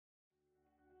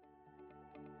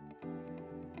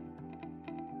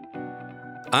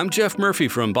I'm Jeff Murphy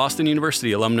from Boston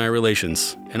University Alumni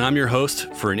Relations, and I'm your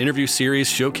host for an interview series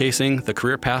showcasing the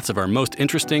career paths of our most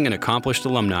interesting and accomplished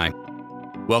alumni.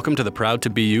 Welcome to the Proud to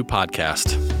Be You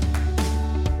podcast.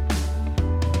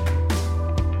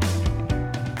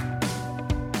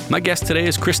 My guest today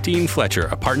is Christine Fletcher,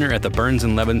 a partner at the Burns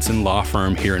Levinson law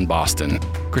firm here in Boston.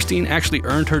 Christine actually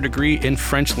earned her degree in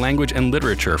French language and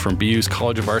literature from BU's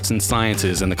College of Arts and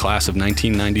Sciences in the class of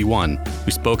 1991.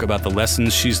 We spoke about the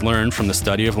lessons she's learned from the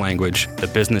study of language, the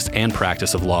business and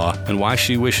practice of law, and why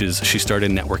she wishes she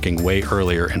started networking way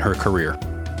earlier in her career.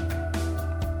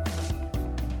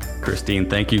 Christine,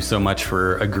 thank you so much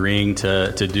for agreeing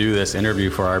to do this interview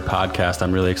for our podcast.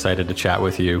 I'm really excited to chat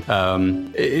with you.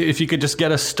 If you could just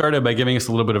get us started by giving us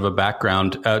a little bit of a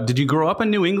background. Did you grow up in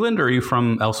New England or are you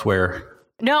from elsewhere?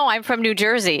 No, I'm from New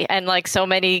Jersey. And like so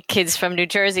many kids from New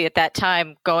Jersey at that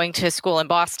time, going to school in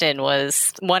Boston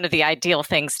was one of the ideal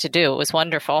things to do. It was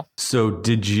wonderful. So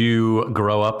did you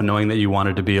grow up knowing that you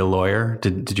wanted to be a lawyer?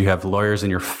 Did you have lawyers in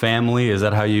your family? Is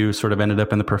that how you sort of ended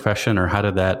up in the profession, or how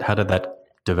did that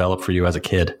develop for you as a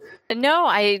kid? No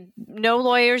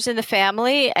lawyers in the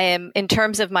family. In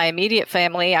terms of my immediate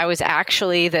family, I was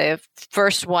actually the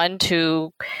first one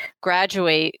to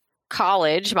graduate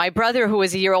college. My brother, who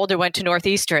was a year older, went to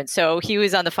Northeastern, so he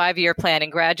was on the 5-year plan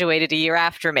and graduated a year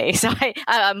after me. So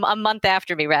a month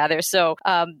after me, rather. So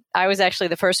I was actually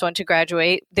the first one to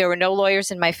graduate. There were no lawyers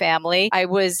in my family. I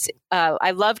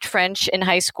loved French in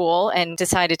high school and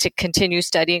decided to continue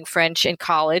studying French in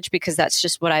college because that's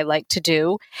just what I like to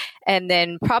do. And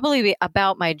then probably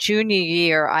about my junior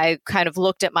year, I kind of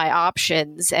looked at my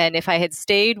options. And if I had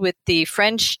stayed with the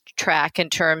French track in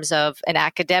terms of an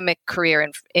academic career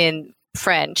in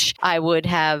French, I would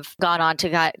have gone on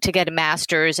to get a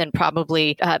master's and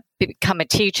probably become a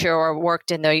teacher or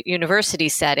worked in the university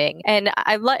setting. And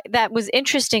that was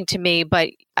interesting to me, but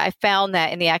I found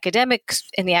that in the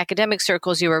academic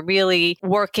circles, you were really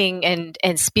working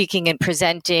and speaking and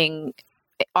presenting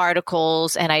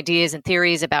articles and ideas and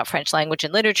theories about French language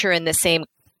and literature in the same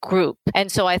group.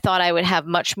 And so I thought I would have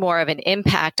much more of an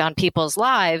impact on people's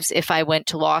lives if I went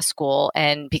to law school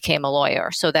and became a lawyer.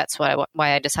 So that's why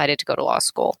I decided to go to law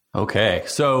school. Okay.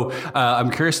 So I'm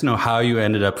curious to know how you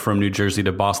ended up from New Jersey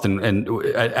to Boston, and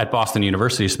at Boston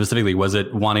University specifically. Was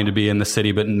it wanting to be in the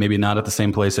city, but maybe not at the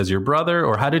same place as your brother?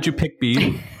 Or how did you pick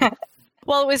BU?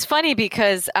 Well, it was funny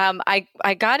because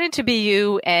I got into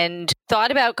BU and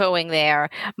thought about going there.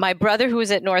 My brother, who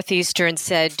was at Northeastern,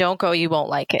 said, "Don't go, you won't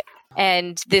like it."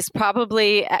 And this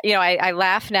probably, I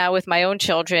laugh now with my own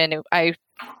children. I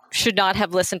should not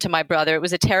have listened to my brother. It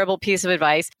was a terrible piece of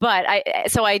advice. But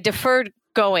I deferred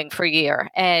going for a year.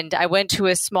 And I went to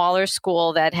a smaller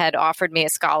school that had offered me a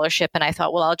scholarship. And I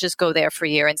thought, well, I'll just go there for a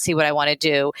year and see what I want to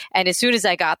do. And as soon as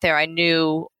I got there, I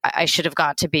knew I should have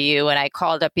gone to BU. And I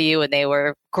called up BU and they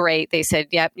were great. They said,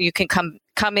 yeah, you can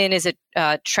come in as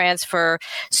a transfer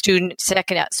student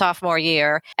sophomore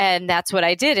year. And that's what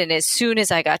I did. And as soon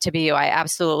as I got to BU, I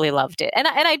absolutely loved it. And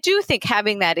I do think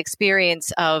having that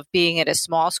experience of being at a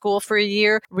small school for a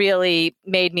year really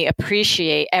made me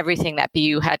appreciate everything that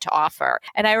BU had to offer.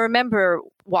 And I remember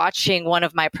watching one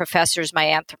of my professors,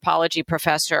 my anthropology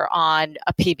professor, on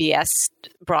a PBS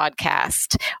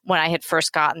broadcast when I had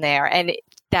first gotten there. And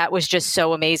that was just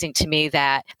so amazing to me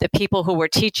that the people who were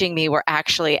teaching me were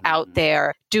actually out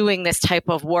there doing this type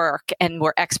of work and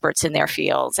were experts in their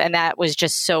fields. And that was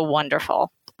just so wonderful.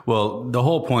 Well, the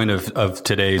whole point of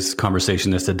today's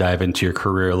conversation is to dive into your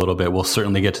career a little bit. We'll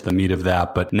certainly get to the meat of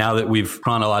that. But now that we've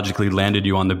chronologically landed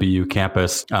you on the BU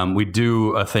campus, we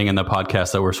do a thing in the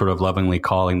podcast that we're sort of lovingly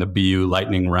calling the BU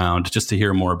lightning round, just to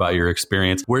hear more about your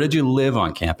experience. Where did you live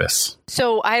on campus?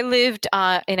 So I lived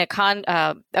in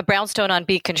a brownstone on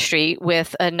Beacon Street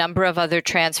with a number of other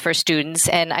transfer students.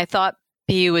 And I thought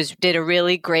BU did a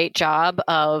really great job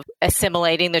of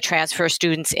assimilating the transfer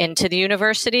students into the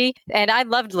university. And I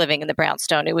loved living in the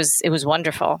brownstone. It was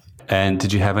wonderful. And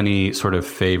did you have any sort of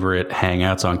favorite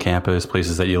hangouts on campus,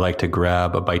 places that you like to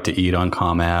grab a bite to eat on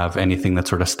Comm Ave, anything that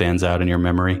sort of stands out in your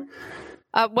memory?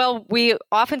 Well, we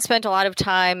often spent a lot of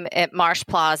time at Marsh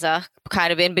Plaza,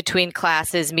 kind of in between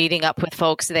classes, meeting up with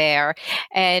folks there.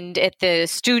 And at the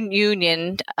student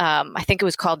union, I think it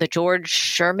was called the George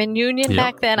Sherman Union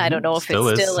back then. I don't know if still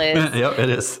it still is. Yep, it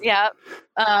is. Yeah.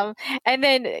 And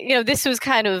then, this was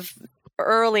kind of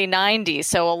early 90s.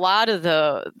 So a lot of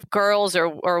the girls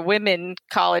or women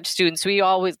college students, we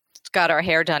always got our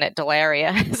hair done at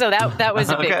Delaria. So that was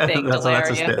a big thing.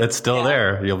 It's still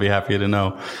there. You'll be happy to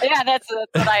know. Yeah, that's what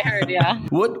I heard. Yeah.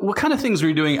 What kind of things were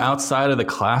you doing outside of the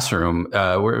classroom?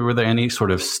 Were there any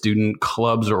sort of student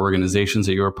clubs or organizations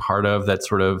that you were part of that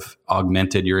sort of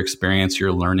augmented your experience,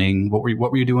 your learning? What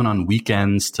were you doing on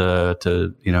weekends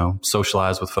to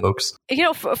socialize with folks?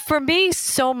 For me,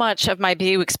 so much of my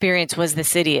BU experience was the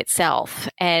city itself.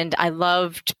 And I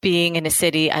loved being in a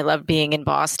city. I loved being in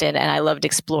Boston, and I loved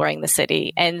exploring the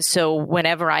city. And so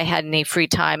whenever I had any free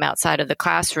time outside of the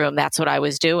classroom, that's what I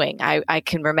was doing. I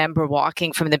can remember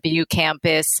walking from the BU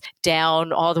campus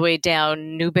down all the way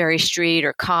down Newberry Street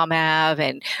or Comm Ave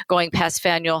and going past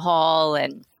Faneuil Hall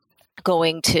and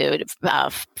going to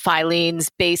Filene's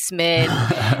basement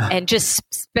and just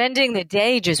spending the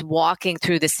day just walking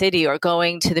through the city or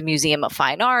going to the Museum of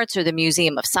Fine Arts or the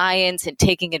Museum of Science and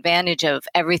taking advantage of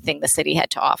everything the city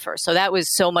had to offer. So that was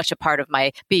so much a part of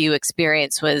my BU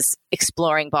experience, was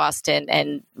exploring Boston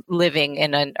and living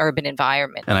in an urban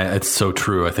environment. And it's so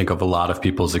true, I think, of a lot of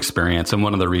people's experience. And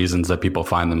one of the reasons that people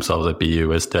find themselves at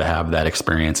BU is to have that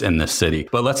experience in the city.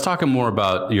 But let's talk more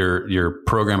about your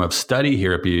program of study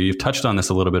here at BU. You've touched on this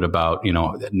a little bit about,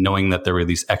 knowing that there were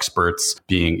these experts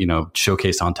being,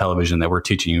 showcased on television that were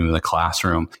teaching you in the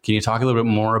classroom. Can you talk a little bit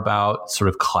more about sort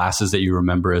of classes that you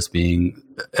remember as being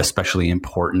especially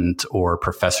important, or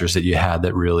professors that you had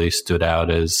that really stood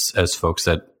out as folks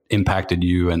that impacted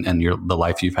you and the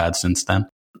life you've had since then?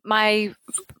 My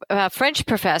French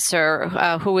professor,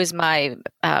 who was my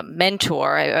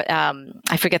mentor,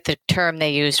 I forget the term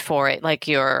they used for it, like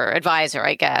your advisor,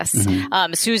 I guess,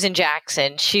 Susan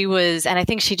Jackson. She was, and I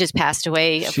think she just passed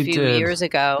away a few years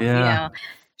ago. Yeah.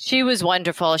 She was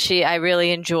wonderful. I really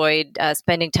enjoyed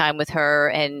spending time with her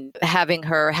and having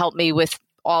her help me with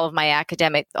all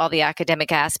the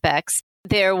academic aspects.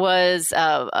 There was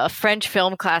a French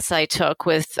film class I took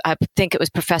with, I think it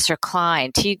was Professor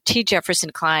Klein, T.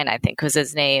 Jefferson Klein, I think was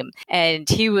his name. And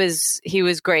he was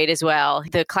great as well.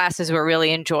 The classes were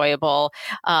really enjoyable.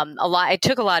 I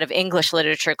took a lot of English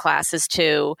literature classes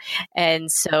too.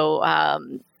 And so,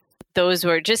 those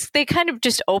were they kind of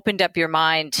just opened up your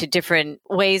mind to different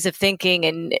ways of thinking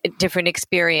and different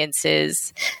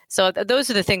experiences. So those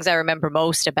are the things I remember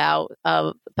most about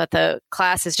the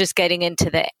class, is just getting into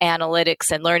the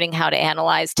analytics and learning how to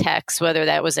analyze text, whether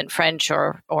that was in French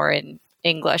or in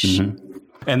English. Mm-hmm.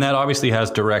 And that obviously has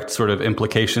direct sort of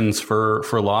implications for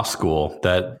law school,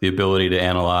 that the ability to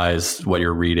analyze what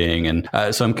you're reading. And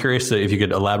so I'm curious if you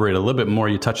could elaborate a little bit more.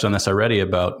 You touched on this already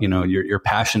about, you're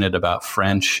passionate about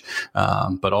French,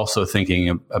 but also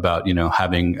thinking about,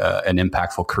 having an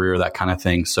impactful career, that kind of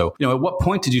thing. So, at what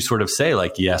point did you sort of say,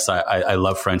 like, yes, I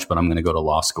love French, but I'm going to go to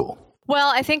law school?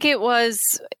 Well, I think it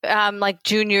was like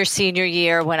junior, senior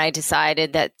year when I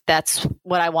decided that that's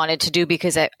what I wanted to do,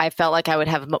 because I felt like I would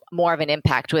have more of an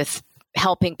impact with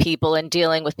helping people and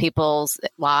dealing with people's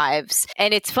lives.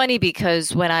 And it's funny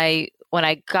because when I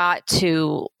got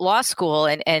to law school,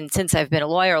 and since I've been a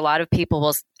lawyer, a lot of people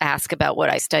will ask about what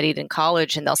I studied in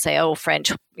college, and they'll say, oh,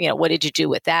 French, what did you do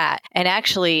with that? And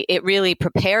actually, it really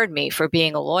prepared me for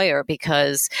being a lawyer,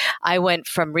 because I went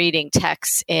from reading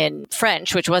texts in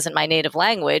French, which wasn't my native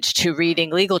language, to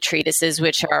reading legal treatises,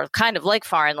 which are kind of like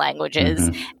foreign languages,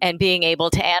 and being able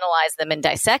to analyze them and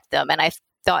dissect them. And I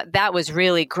thought that was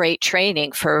really great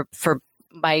training for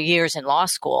my years in law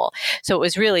school. So it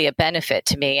was really a benefit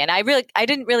to me. And I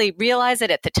didn't really realize it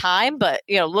at the time, but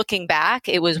looking back,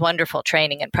 it was wonderful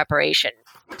training and preparation.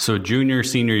 So junior,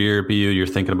 senior year at BU, you're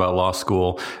thinking about law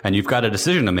school, and you've got a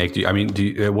decision to make.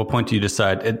 At what point do you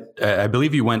decide? I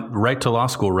believe you went right to law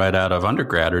school right out of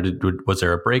undergrad, or was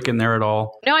there a break in there at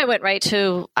all? No, I went right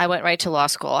to law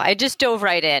school. I just dove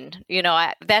right in.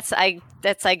 That's I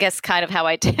guess kind of how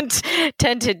I tend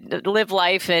to live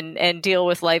life and deal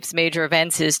with life's major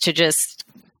events, is to just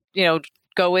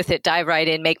go with it, dive right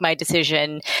in, make my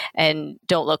decision, and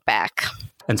don't look back.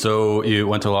 And so you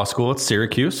went to law school at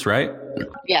Syracuse, right?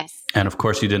 Yes. And of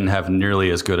course, you didn't have nearly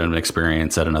as good an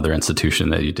experience at another institution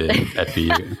that you did at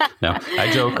BU. No,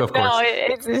 I joke, of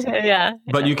course. No, yeah.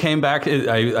 But you came back,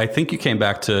 I think you came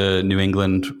back to New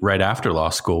England right after law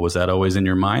school. Was that always in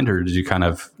your mind, or did you kind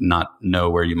of not know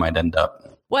where you might end up?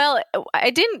 Well,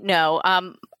 I didn't know.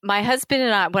 My husband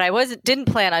and I, what I didn't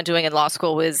plan on doing in law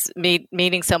school was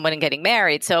meeting someone and getting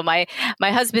married. So my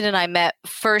husband and I met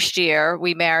first year,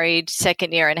 we married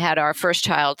second year, and had our first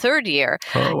child third year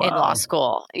in law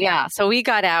school. Yeah. So we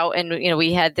got out, and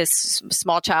we had this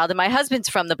small child, and my husband's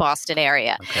from the Boston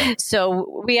area. Okay.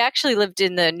 So we actually lived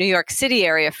in the New York City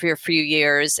area for a few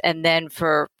years, and then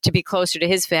to be closer to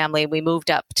his family, we moved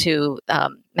up to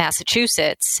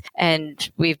Massachusetts,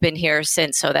 and we've been here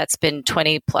since. So that's been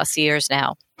 20 plus years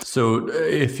now. So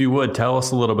if you would, tell us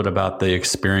a little bit about the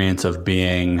experience of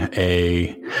being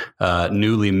a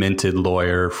newly minted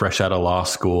lawyer, fresh out of law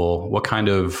school. What kind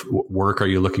of work are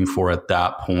you looking for at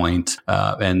that point?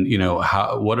 And,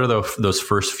 what are those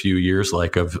first few years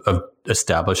like of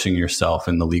establishing yourself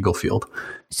in the legal field?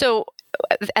 So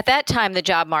at that time, the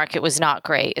job market was not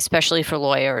great, especially for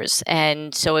lawyers.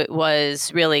 And so it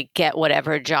was really get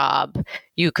whatever job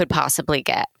you could possibly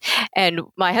get. And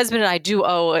my husband and I do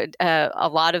owe a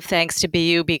lot of thanks to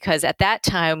BU, because at that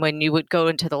time, when you would go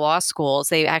into the law schools,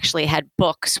 they actually had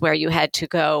books where you had to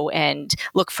go and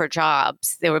look for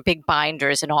jobs. There were big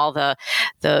binders in all the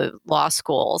law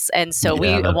schools. And so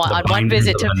on one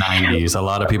visit to the 90s, a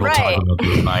lot of people talk about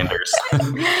those binders.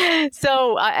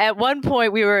 So at one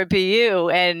point we were at BU,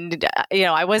 and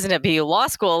I wasn't a BU law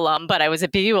school alum, but I was a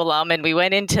BU alum, and we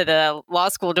went into the law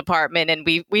school department, and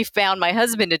we found my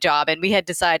husband a job, and we had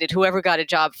decided whoever got a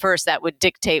job first, that would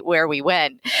dictate where we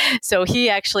went. So he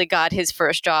actually got his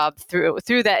first job through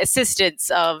the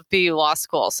assistance of BU Law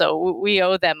School. So we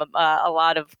owe them a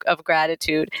lot of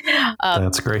gratitude.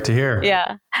 That's great to hear.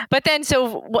 Yeah. But then,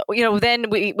 then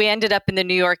we ended up in the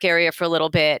New York area for a little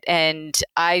bit, and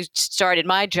I started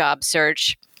my job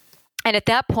search. And at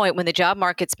that point, when the job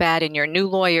market's bad and you're a new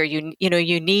lawyer, you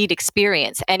need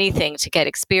experience, anything to get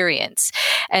experience.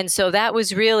 And so that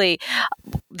was really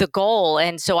the goal.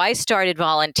 And so I started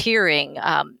volunteering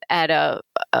at a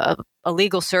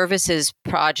legal services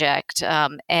project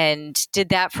and did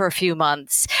that for a few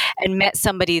months, and met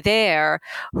somebody there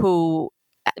who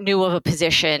knew of a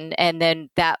position, and then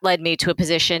that led me to a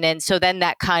position. And so then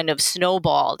that kind of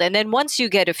snowballed. And then once you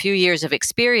get a few years of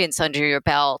experience under your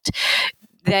belt,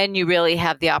 then you really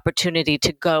have the opportunity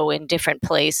to go in different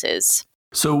places.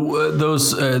 So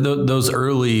those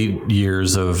early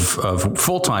years of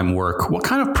full-time work, what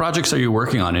kind of projects are you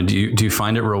working on? And do you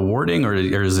find it rewarding, or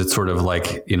is it sort of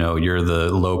like, you're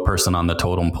the low person on the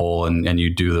totem pole and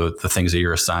you do the things that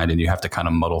you're assigned, and you have to kind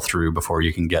of muddle through before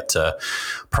you can get to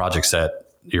projects that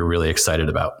you're really excited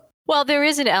about? Well, there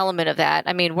is an element of that.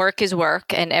 I mean, work is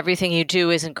work, and everything you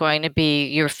do isn't going to be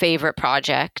your favorite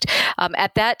project.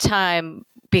 At that time,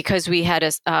 because we had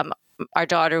our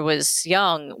daughter was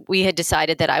young, we had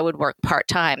decided that I would work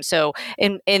part-time. So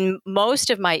in most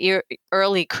of my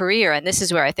early career, and this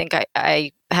is where I think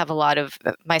I have a lot of,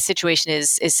 my situation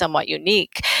is somewhat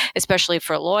unique, especially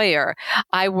for a lawyer.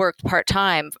 I worked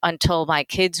part-time until my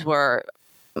kids were,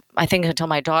 I think until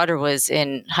my daughter was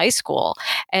in high school.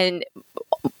 And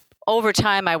over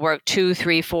time, I worked 2,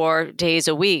 3, 4 days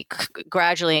a week,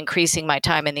 gradually increasing my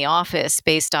time in the office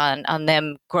based on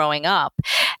them growing up.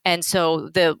 And so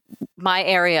my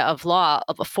area of law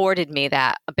afforded me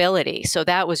that ability. So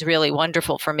that was really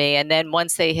wonderful for me. And then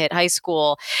once they hit high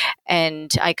school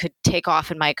and I could take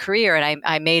off in my career, and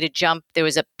I made a jump, there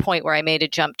was a point where I made a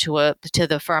jump to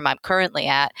the firm I'm currently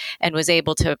at, and was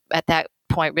able to, at that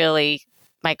point, really,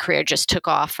 my career just took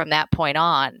off from that point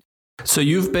on. So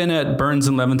you've been at Burns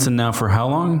and Levinson now for how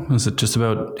long? Was it just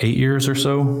about 8 years or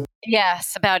so?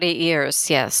 Yes, about 8 years.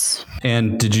 Yes.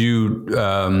 And did you,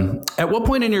 at what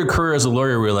point in your career as a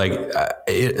lawyer were you like,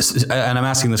 and I'm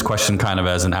asking this question kind of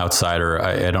as an outsider,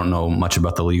 I don't know much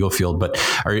about the legal field, but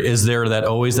is there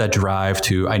always that drive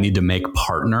to, I need to make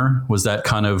partner? Was that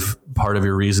kind of part of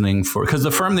your reasoning for, because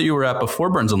the firm that you were at before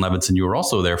Burns and Levinson, you were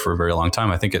also there for a very long time.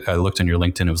 I think I looked on your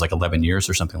LinkedIn, it was like 11 years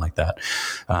or something like that.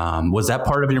 Was that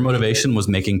part of your motivation, was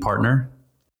making partner?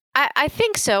 I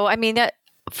think so. I mean,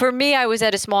 for me, I was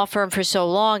at a small firm for so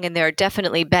long, and there are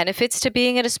definitely benefits to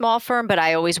being at a small firm, but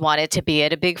I always wanted to be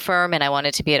at a big firm, and I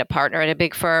wanted to be a partner at a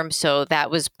big firm. So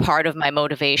that was part of my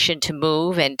motivation to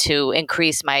move and to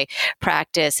increase my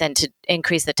practice and to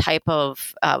increase the type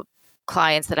of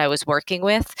clients that I was working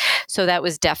with. So that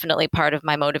was definitely part of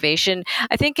my motivation.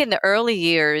 I think in the early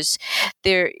years,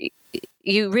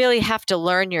 you really have to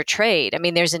learn your trade. I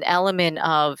mean, there's an element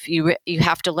of you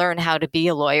have to learn how to be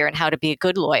a lawyer and how to be a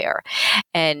good lawyer.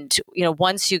 And,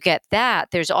 once you get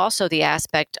that, there's also the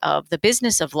aspect of the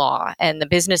business of law. And the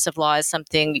business of law is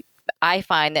something I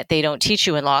find that they don't teach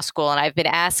you in law school. And I've been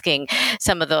asking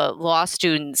some of the law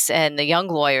students and the young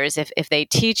lawyers if they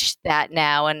teach that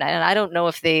now. And I don't know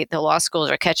if the law schools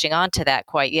are catching on to that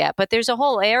quite yet. But there's a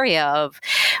whole area of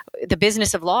the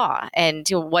business of law and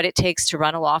what it takes to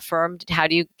run a law firm, how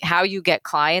you get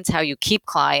clients, how you keep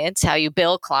clients, how you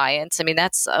bill clients. I mean,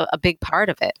 that's a big part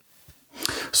of it.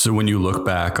 So when you look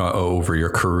back over your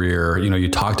career, you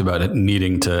talked about it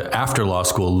needing to, after law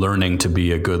school, learning to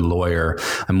be a good lawyer.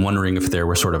 I'm wondering if there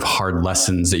were sort of hard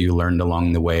lessons that you learned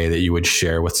along the way that you would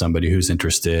share with somebody who's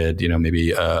interested,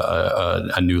 maybe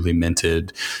a newly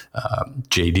minted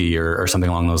JD or something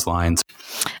along those lines.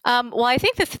 Well, I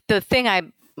think the thing I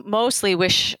mostly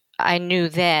wish I knew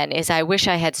then is I wish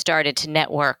I had started to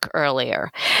network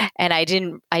earlier. And I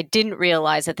didn't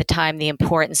realize at the time the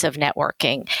importance of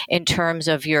networking in terms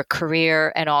of your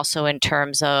career and also in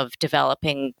terms of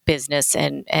developing business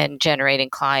and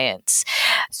generating clients.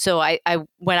 So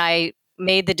when I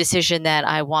made the decision that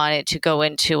I wanted to go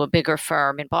into a bigger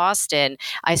firm in Boston,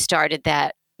 I started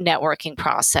that networking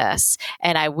process.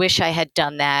 And I wish I had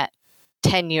done that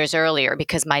 10 years earlier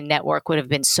because my network would have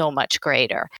been so much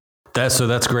greater.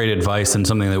 That's great advice and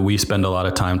something that we spend a lot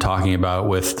of time talking about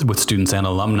with students and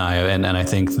alumni. And I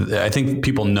think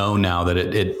people know now that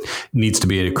it needs to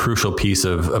be a crucial piece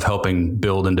of helping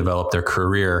build and develop their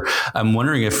career. I'm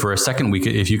wondering if for a second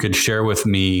if you could share with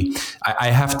me, I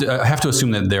have to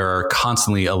assume that there are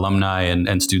constantly alumni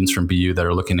and students from BU that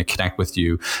are looking to connect with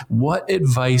you. What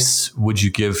advice would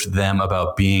you give them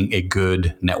about being a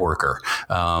good networker?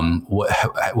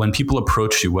 When people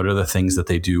approach you, what are the things that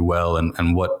they do well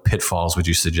and what pitfalls would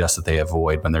you suggest that they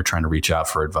avoid when they're trying to reach out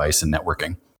for advice and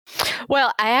networking?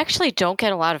 Well, I actually don't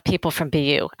get a lot of people from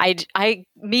BU. I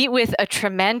meet with a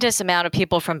tremendous amount of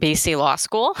people from BC Law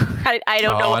School. I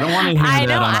don't know. I don't want to hear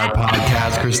that on our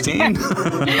podcast, Christine.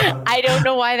 I don't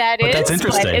know why that is. That's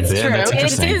interesting. But it's true.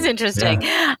 Interesting. It is interesting.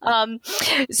 Yeah.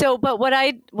 But what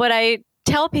I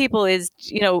tell people is,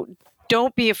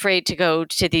 don't be afraid to go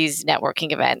to these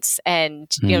networking events, and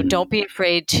don't be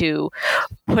afraid to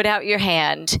put out your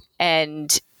hand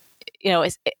and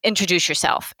introduce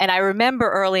yourself. And I remember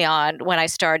early on when I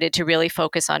started to really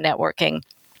focus on networking,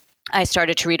 I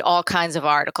started to read all kinds of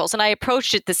articles, and I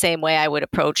approached it the same way I would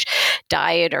approach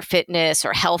diet or fitness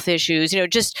or health issues,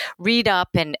 just read up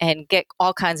and get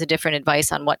all kinds of different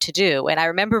advice on what to do. And I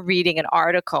remember reading an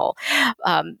article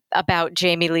about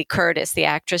Jamie Lee Curtis, the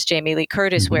actress Jamie Lee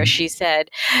Curtis, where she said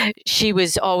she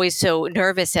was always so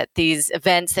nervous at these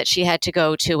events that she had to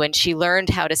go to, and she learned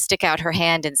how to stick out her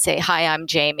hand and say, "Hi, I'm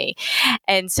Jamie."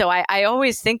 And so I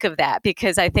always think of that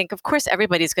because I think, of course,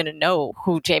 everybody's going to know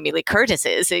who Jamie Lee Curtis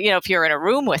is. If you're in a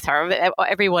room with her,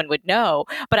 everyone would know.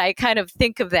 But I kind of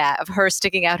think of that, of her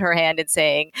sticking out her hand and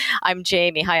saying, "I'm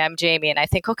Jamie. Hi, I'm Jamie." And I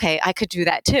think, okay, I could do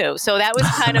that too. So that was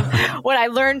kind of what I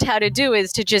learned how to do,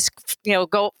 is to just,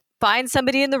 go find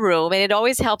somebody in the room. And it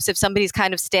always helps if somebody's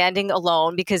kind of standing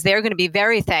alone, because they're going to be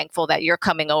very thankful that you're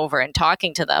coming over and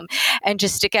talking to them. And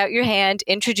just stick out your hand,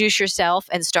 introduce yourself,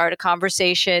 and start a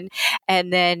conversation.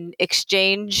 And then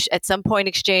at some point,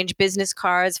 exchange business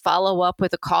cards, follow up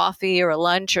with a coffee or a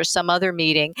lunch or some other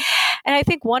meeting. And I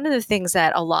think one of the things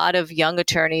that a lot of young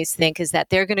attorneys think is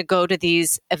that they're going to go to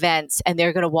these events and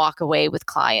they're going to walk away with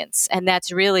clients. And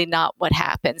that's really not what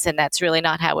happens. And that's really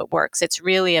not how it works. It's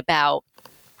really about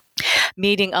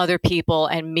meeting other people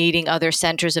and meeting other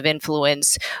centers of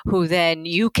influence who then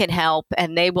you can help,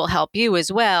 and they will help you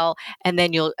as well. And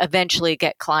then you'll eventually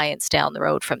get clients down the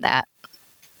road from that.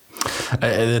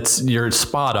 You're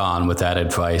spot on with that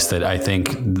advice, that I think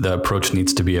the approach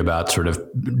needs to be about sort of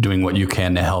doing what you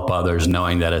can to help others,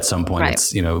 knowing that at some point,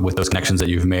 it's, with those connections that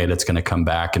you've made, it's going to come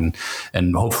back and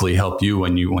hopefully help you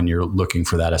when you're looking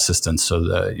for that assistance.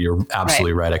 So you're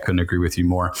absolutely right. I couldn't agree with you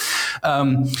more.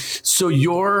 So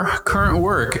your current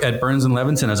work at Burns and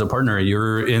Levinson as a partner,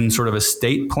 you're in sort of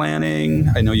estate planning.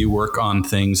 I know you work on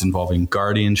things involving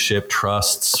guardianship,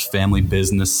 trusts, family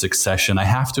business, succession. I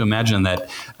have to imagine that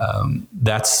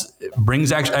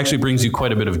actually brings you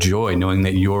quite a bit of joy, knowing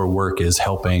that your work is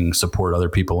helping support other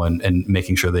people and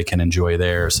making sure they can enjoy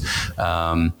theirs.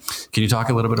 Can you talk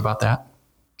a little bit about that?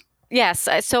 Yes.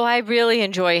 So I really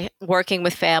enjoy working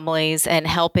with families and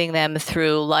helping them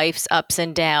through life's ups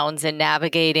and downs and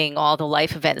navigating all the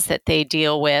life events that they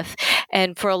deal with.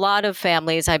 And for a lot of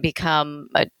families, I become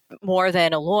more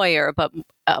than a lawyer, but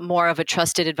more of a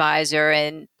trusted advisor.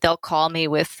 And they'll call me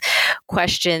with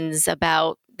questions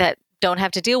about that don't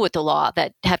have to deal with the law,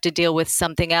 that have to deal with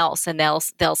something else, and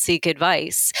they'll seek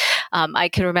advice. I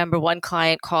can remember one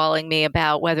client calling me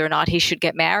about whether or not he should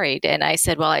get married. And I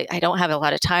said, well, I don't have a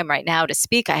lot of time right now to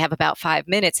speak. I have about 5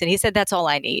 minutes. And he said, that's all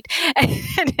I need.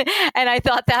 And I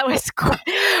thought that was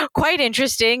quite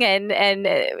interesting. And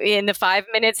in the 5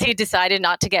 minutes, he decided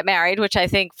not to get married, which I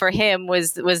think for him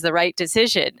was the right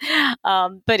decision.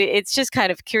 But it's just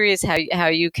kind of curious how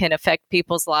you can affect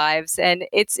people's lives. And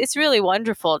it's really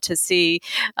wonderful to see,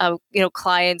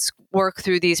 clients work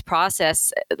through these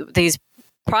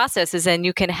processes, and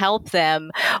you can help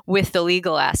them with the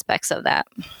legal aspects of that.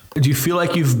 Do you feel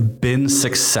like you've been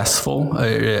successful?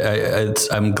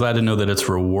 I'm glad to know that it's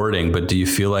rewarding, but do you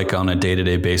feel like on a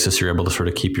day-to-day basis, you're able to sort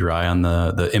of keep your eye on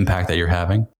the impact that you're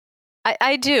having?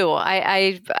 I do.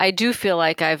 I do feel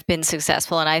like I've been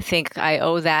successful, and I think I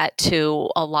owe that to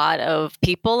a lot of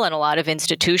people and a lot of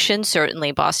institutions.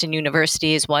 Certainly, Boston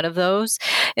University is one of those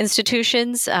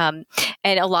institutions, and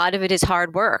a lot of it is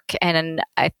hard work. And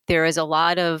there is a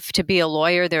lot to be a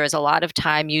lawyer, there is a lot of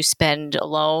time you spend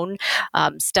alone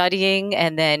studying,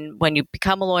 and then when you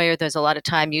become a lawyer, there's a lot of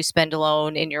time you spend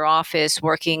alone in your office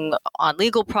working on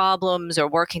legal problems or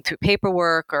working through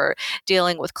paperwork or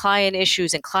dealing with client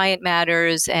issues and client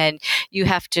matters, and you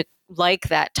have to like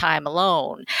that time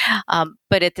alone.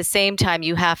 But at the same time,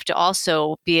 you have to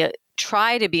also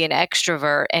try to be an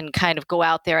extrovert and kind of go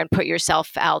out there and put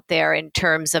yourself out there in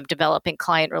terms of developing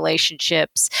client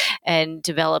relationships and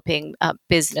developing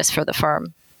business for the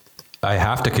firm. I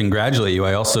have to congratulate you.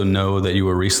 I also know that you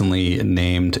were recently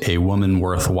named a woman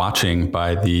worth watching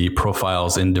by the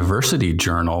Profiles in Diversity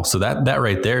journal. So that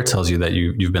right there tells you that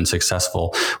you've been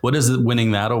successful. What does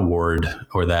winning that award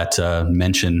or that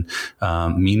mention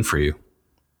mean for you?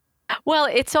 Well,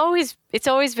 it's always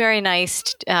very nice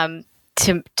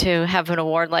to have an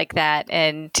award like that,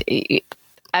 and I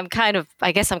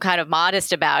guess I'm kind of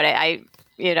modest about it.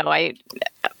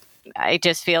 I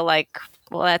just feel like,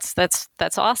 well,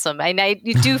 that's awesome. And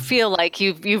you do feel like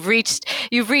you've reached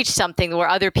something where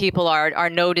other people are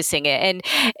noticing it. And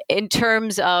in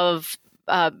terms of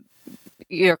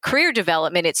your career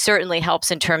development, it certainly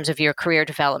helps in terms of your career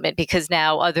development, because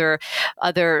now other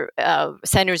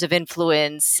centers of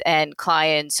influence and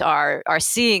clients are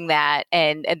seeing that,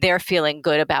 and they're feeling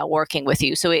good about working with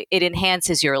you. So it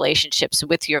enhances your relationships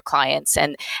with your clients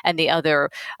and the other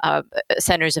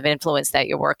centers of influence that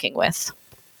you're working with.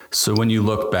 So when you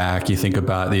look back, you think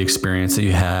about the experience that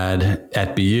you had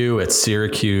at BU, at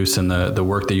Syracuse, and the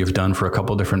work that you've done for a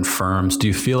couple different firms. Do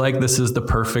you feel like this is the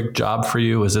perfect job for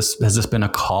you? Has this been a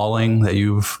calling that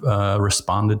you've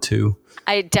responded to?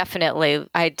 I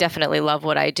definitely love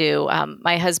what I do.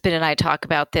 My husband and I talk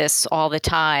about this all the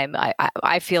time.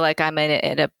 I feel like I'm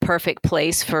in a perfect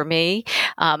place for me.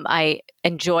 I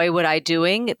enjoy what I'm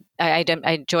doing. I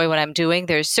enjoy what I'm doing.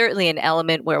 There's certainly an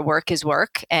element where work is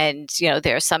work, and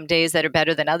there are some days that are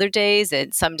better than other days,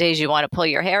 and some days you want to pull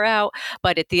your hair out.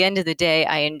 But at the end of the day,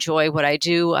 I enjoy what I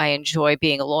do. I enjoy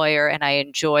being a lawyer, and I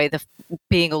enjoy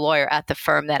being a lawyer at the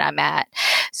firm that I'm at.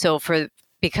 So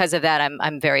because of that,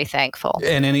 I'm very thankful.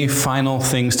 And any final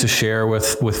things to share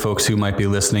with folks who might be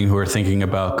listening, who are thinking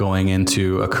about going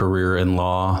into a career in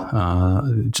law,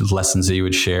 lessons that you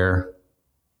would share?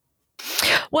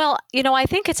 Well, I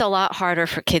think it's a lot harder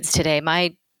for kids today.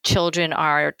 My children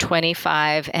are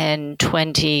 25 and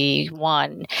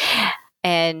 21.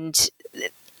 And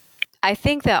I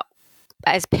think that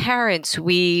as parents,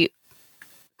 we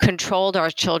controlled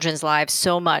our children's lives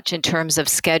so much in terms of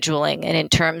scheduling and in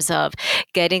terms of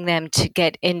getting them to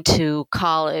get into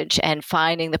college and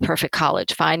finding the perfect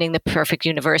college, finding the perfect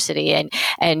university.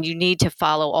 And you need to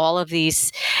follow all of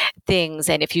these things.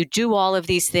 And if you do all of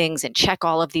these things and check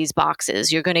all of these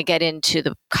boxes, you're going to get into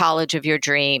the college of your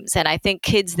dreams. And I think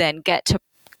kids then get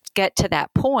to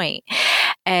that point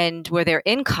and where they're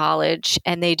in college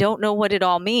and they don't know what it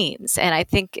all means. And I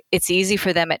think it's easy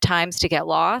for them at times to get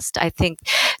lost. I think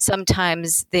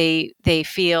sometimes they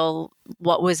feel,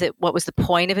 what was the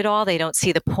point of it all? They don't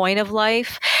see the point of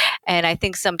life. And I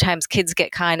think sometimes kids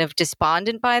get kind of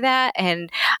despondent by that.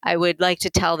 And I would like to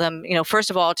tell them,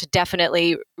 first of all, to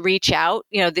definitely reach out.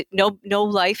 No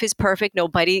life is perfect.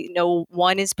 No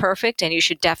one is perfect. And you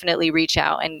should definitely reach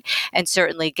out and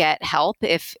certainly get help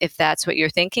if that's what you're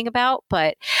thinking about.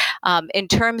 But in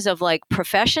terms of like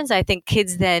professions, I think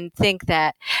kids then think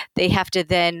that they have to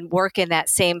then work in that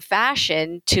same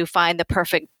fashion to find the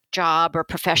perfect job or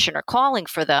profession or calling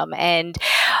for them. And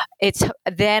it's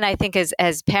then I think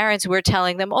as parents, we're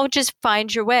telling them, oh, just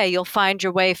find your way. You'll find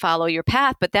your way, follow your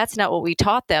path. But that's not what we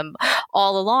taught them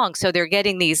all along. So they're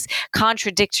getting these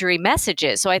contradictory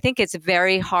messages. So I think it's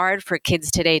very hard for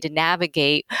kids today to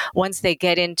navigate once they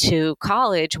get into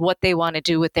college, what they want to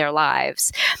do with their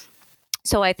lives.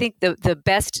 So I think the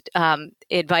best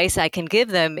advice I can give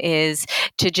them is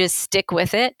to just stick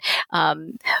with it.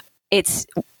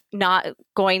 not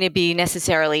going to be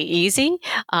necessarily easy,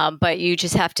 but you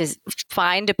just have to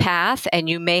find a path, and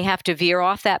you may have to veer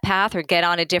off that path or get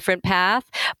on a different path.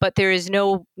 But there is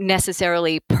no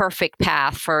necessarily perfect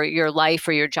path for your life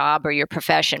or your job or your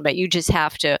profession, but you just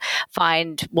have to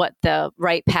find what the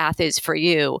right path is for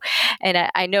you. And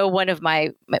I know one of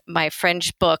my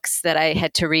French books that I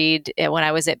had to read when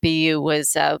I was at BU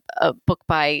was a book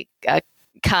by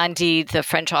Candide, the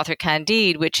French author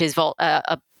Candide, which is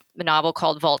a novel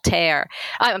called Voltaire.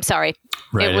 I'm sorry.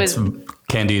 Right. It was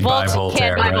Candide by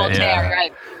Voltaire.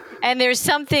 Right. And there's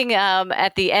something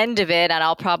at the end of it, and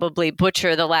I'll probably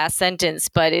butcher the last sentence,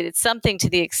 but it's something to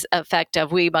the effect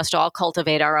of, we must all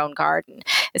cultivate our own garden.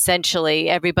 Essentially,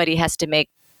 everybody has to make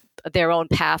their own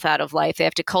path out of life. They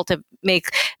have to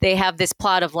they have this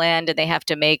plot of land, and they have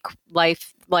to make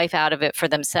life out of it for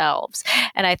themselves.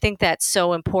 And I think that's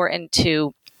so important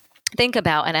to think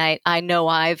about. And I know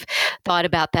I've thought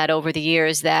about that over the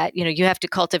years, that, you have to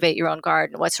cultivate your own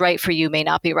garden. What's right for you may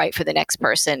not be right for the next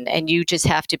person. And you just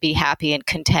have to be happy and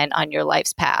content on your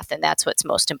life's path. And that's what's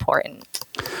most important.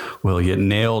 Well, you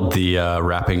nailed the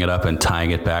wrapping it up and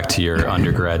tying it back to your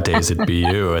undergrad days at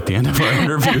BU at the end of our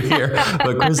interview here.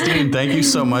 But Christine, thank you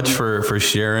so much for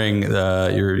sharing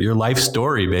your life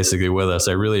story basically with us.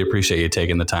 I really appreciate you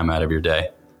taking the time out of your day.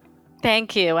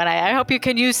 Thank you. And I hope you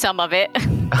can use some of it.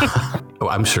 Oh,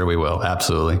 I'm sure we will.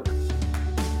 Absolutely.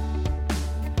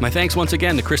 My thanks once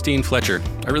again to Christine Fletcher.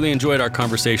 I really enjoyed our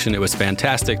conversation. It was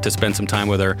fantastic to spend some time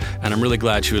with her, and I'm really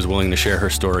glad she was willing to share her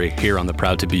story here on the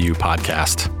Proud to BU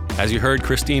podcast. As you heard,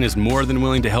 Christine is more than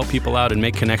willing to help people out and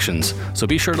make connections, so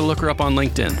be sure to look her up on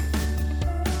LinkedIn.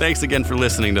 Thanks again for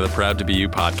listening to the Proud to BU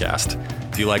podcast.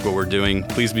 If you like what we're doing,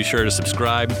 please be sure to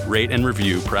subscribe, rate, and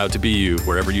review Proud to BU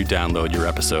wherever you download your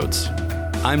episodes.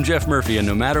 I'm Jeff Murphy, and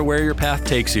no matter where your path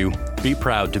takes you, be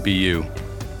proud to be you.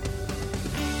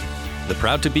 The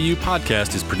Proud to BU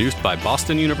podcast is produced by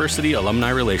Boston University Alumni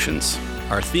Relations.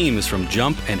 Our theme is from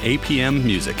Jump and APM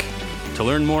Music. To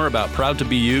learn more about Proud to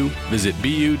BU, visit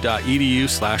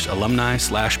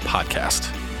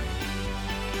bu.edu/alumni/podcast.